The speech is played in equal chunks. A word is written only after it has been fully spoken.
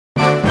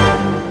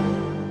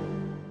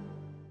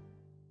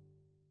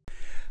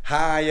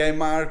Hi, I'm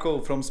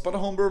Marco from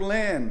Spotahome,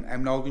 Berlin.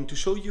 I'm now going to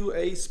show you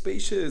a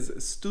spacious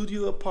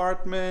studio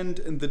apartment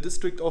in the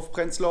district of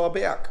Prenzlauer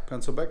Berg.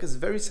 Prenzlauer Berg is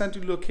very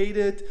centrally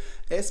located.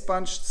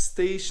 S-Bahn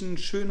station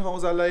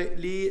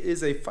Schönhausallee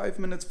is a 5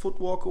 minutes foot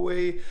walk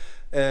away.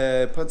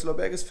 Prenzlauer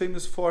Berg is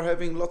famous for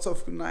having lots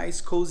of nice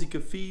cozy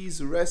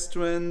cafes,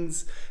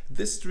 restaurants.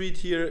 This street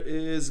here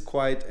is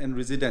quiet and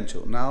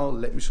residential. Now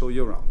let me show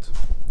you around.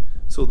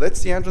 So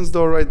that's the entrance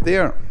door right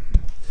there.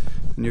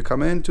 And you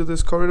come into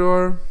this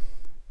corridor.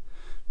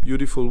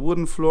 Beautiful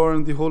wooden floor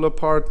in the whole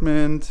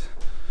apartment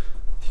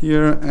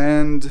here,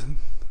 and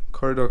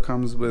corridor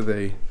comes with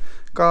a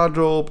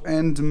garderobe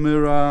and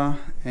mirror.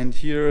 And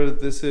here,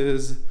 this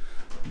is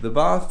the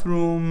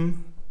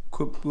bathroom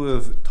equipped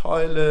with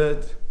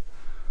toilet,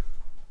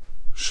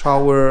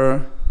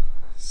 shower,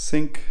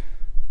 sink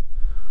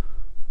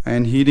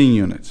and heating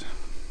unit.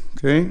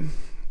 Okay,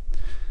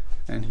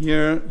 and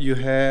here you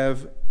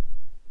have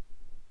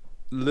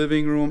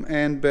living room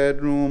and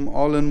bedroom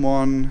all in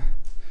one.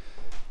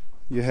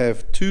 You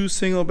have 2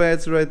 single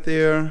beds right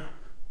there.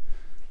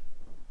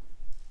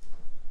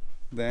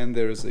 Then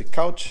there's a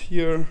couch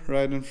here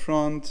right in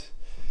front,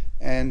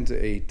 and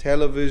a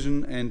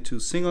television and 2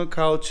 single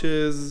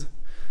couches.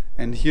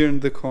 And here in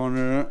the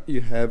corner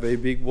you have a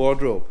big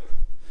wardrobe.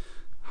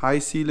 High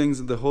ceilings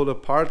in the whole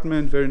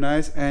apartment, very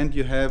nice. And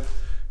you have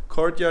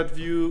courtyard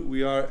view.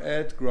 We are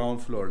at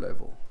ground floor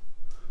level.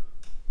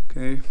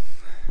 Okay.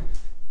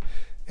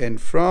 And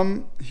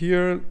from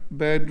here,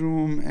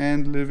 bedroom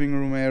and living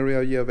room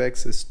area, you have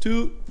access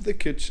to the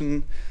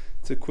kitchen.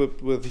 It's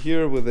equipped with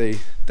a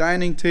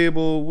dining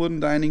table, wooden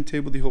dining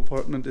table. The whole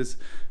apartment is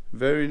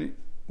very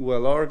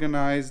well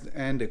organized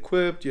and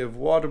equipped. You have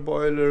water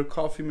boiler,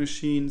 coffee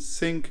machine,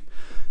 sink.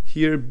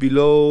 Here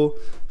below,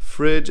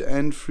 fridge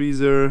and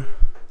freezer.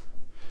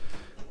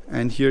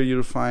 And here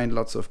you'll find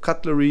lots of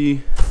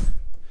cutlery.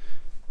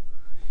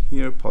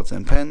 Here, pots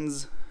and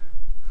pans.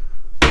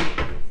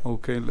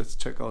 Okay, let's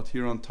check out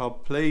here on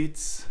top,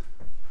 plates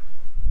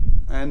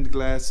and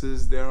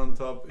glasses. There on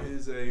top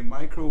is a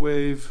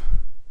microwave,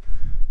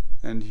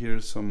 and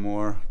here's some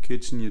more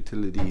kitchen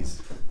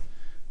utilities.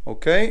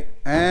 Okay,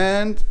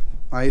 and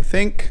I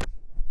think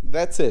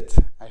that's it.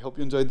 I hope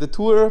you enjoyed the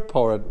tour,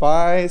 powered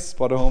by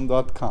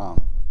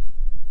Spotahome.com.